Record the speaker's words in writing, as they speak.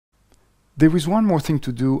There is one more thing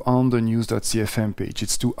to do on the news.cfm page.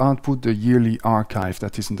 It's to output the yearly archive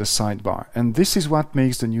that is in the sidebar. And this is what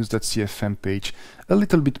makes the news.cfm page a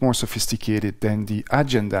little bit more sophisticated than the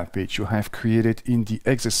agenda page you have created in the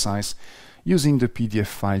exercise using the PDF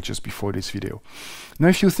file just before this video. Now,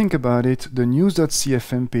 if you think about it, the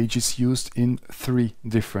news.cfm page is used in 3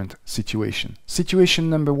 different situations. Situation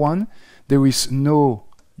number 1, there is no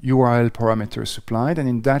URL parameter supplied, and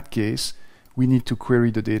in that case, we need to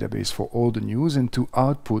query the database for all the news and to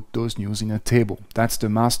output those news in a table. That's the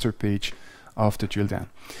master page of the drill down.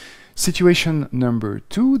 Situation number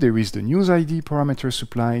 2, there is the news ID parameter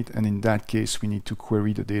supplied, and in that case we need to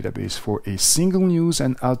query the database for a single news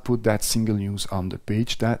and output that single news on the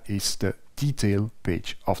page. That is the detail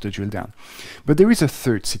page of the drill down. But there is a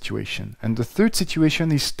third situation, and the third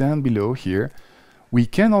situation is down below here. We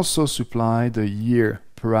can also supply the year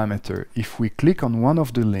parameter if we click on one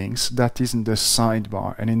of the links that is in the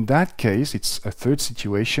sidebar, and in that case it's a third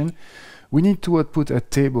situation. We need to output a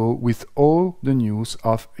table with all the news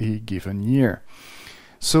of a given year.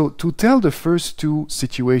 So to tell the first 2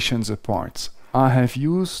 situations apart, I have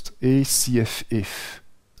used a cfif.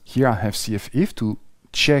 Here I have cfif to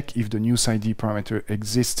check if the news ID parameter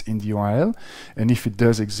exists in the URL, and if it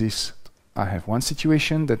does exist, I have one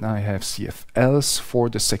situation. Then I have cfelse for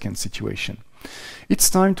the second situation. It's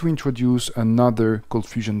time to introduce another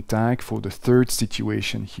ColdFusion tag for the third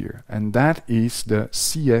situation here, and that is the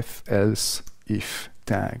cfelsif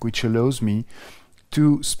tag, which allows me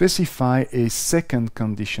to specify a second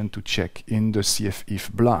condition to check in the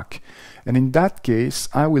cfif block. And in that case,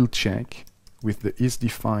 I will check with the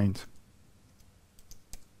isDefined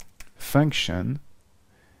function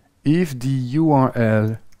if the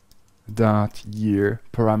URL.year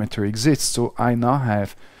parameter exists. So I now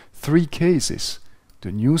have 3 cases: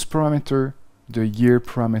 the news parameter, the year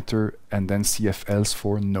parameter, and then cfelse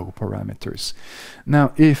for no parameters.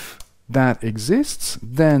 Now, if that exists,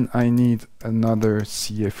 then I need another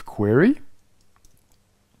cf query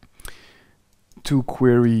to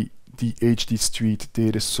query the HD Street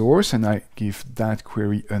data source, and I give that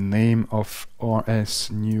query a name of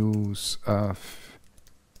RS news of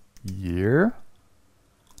year,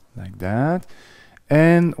 like that.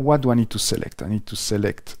 And what do I need to select? I need to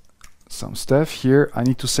select some stuff here. I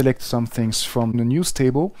need to select some things from the news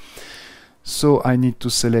table. So I need to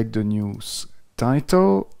select the news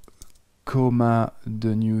title, comma,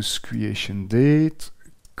 the news creation date,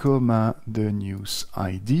 comma, the news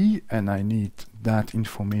ID, and I need that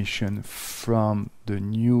information from the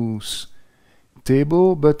news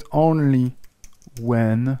table, but only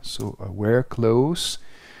when, so a where clause,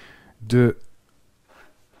 the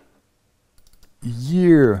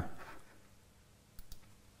year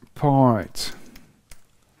part,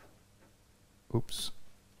 oops,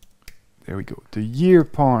 there we go, the year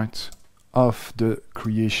part of the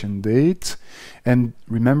creation date. And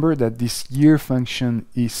remember that this year function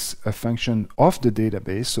is a function of the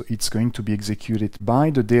database, so it's going to be executed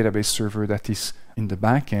by the database server that is in the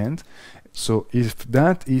backend. So if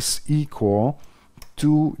that is equal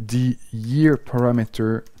to the year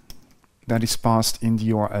parameter that is passed in the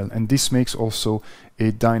URL, and this makes also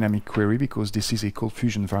a dynamic query because this is a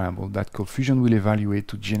ColdFusion variable that ColdFusion will evaluate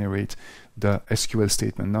to generate the SQL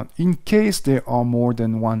statement. Now, in case there are more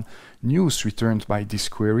than one news returned by this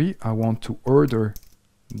query, I want to order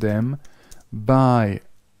them by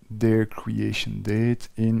their creation date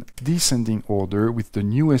in descending order, with the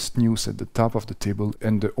newest news at the top of the table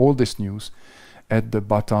and the oldest news at the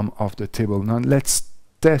bottom of the table. Now let's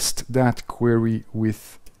test that query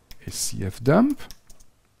with a cf dump,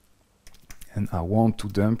 and I want to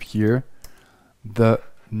dump here the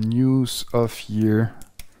news of year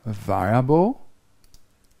variable.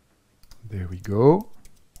 There we go.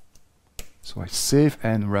 So I save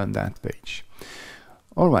and run that page.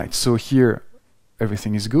 Alright, so here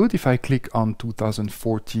everything is good. If I click on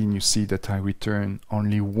 2014, you see that I return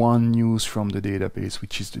only one news from the database,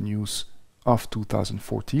 which is the news of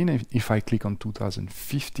 2014. If I click on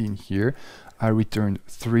 2015 here, I return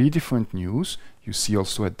 3 different news. You see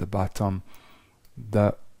also at the bottom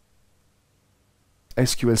the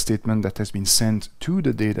SQL statement that has been sent to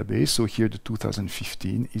the database. So here the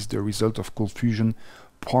 2015 is the result of ColdFusion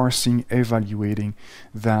parsing, evaluating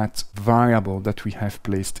that variable that we have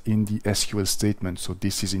placed in the SQL statement. So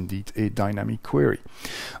this is indeed a dynamic query.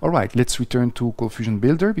 All right, let's return to ColdFusion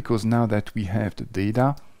Builder, because now that we have the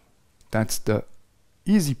data, that's the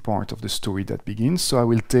easy part of the story that begins. So I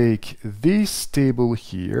will take this table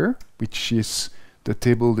here, which is the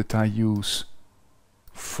table that I use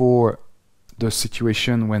for the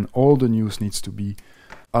situation when all the news needs to be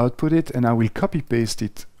outputted, and I will copy paste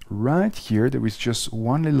it right here there is just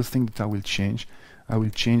one little thing that I will change. I will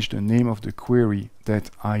change the name of the query that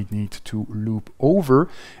I need to loop over,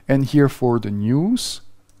 and here for the news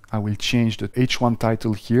I will change the H1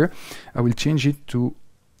 title here. I will change it to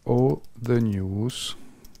all the news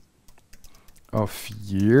of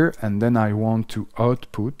year, and then I want to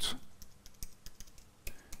output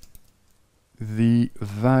the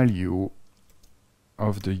value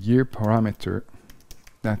of the year parameter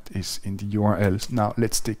that is in the URLs. Now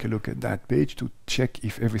let's take a look at that page to check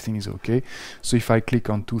if everything is okay. So if I click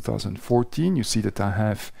on 2014, you see that I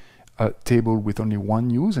have a table with only one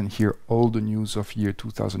news, and here all the news of year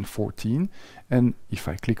 2014. And if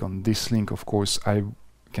I click on this link, of course I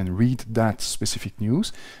can read that specific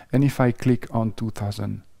news. And if I click on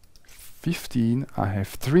 2015, I have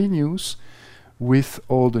 3 news with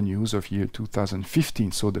all the news of year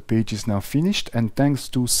 2015. So the page is now finished, and thanks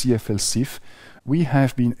to cffelseif we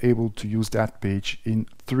have been able to use that page in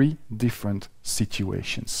 3 different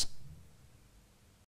situations.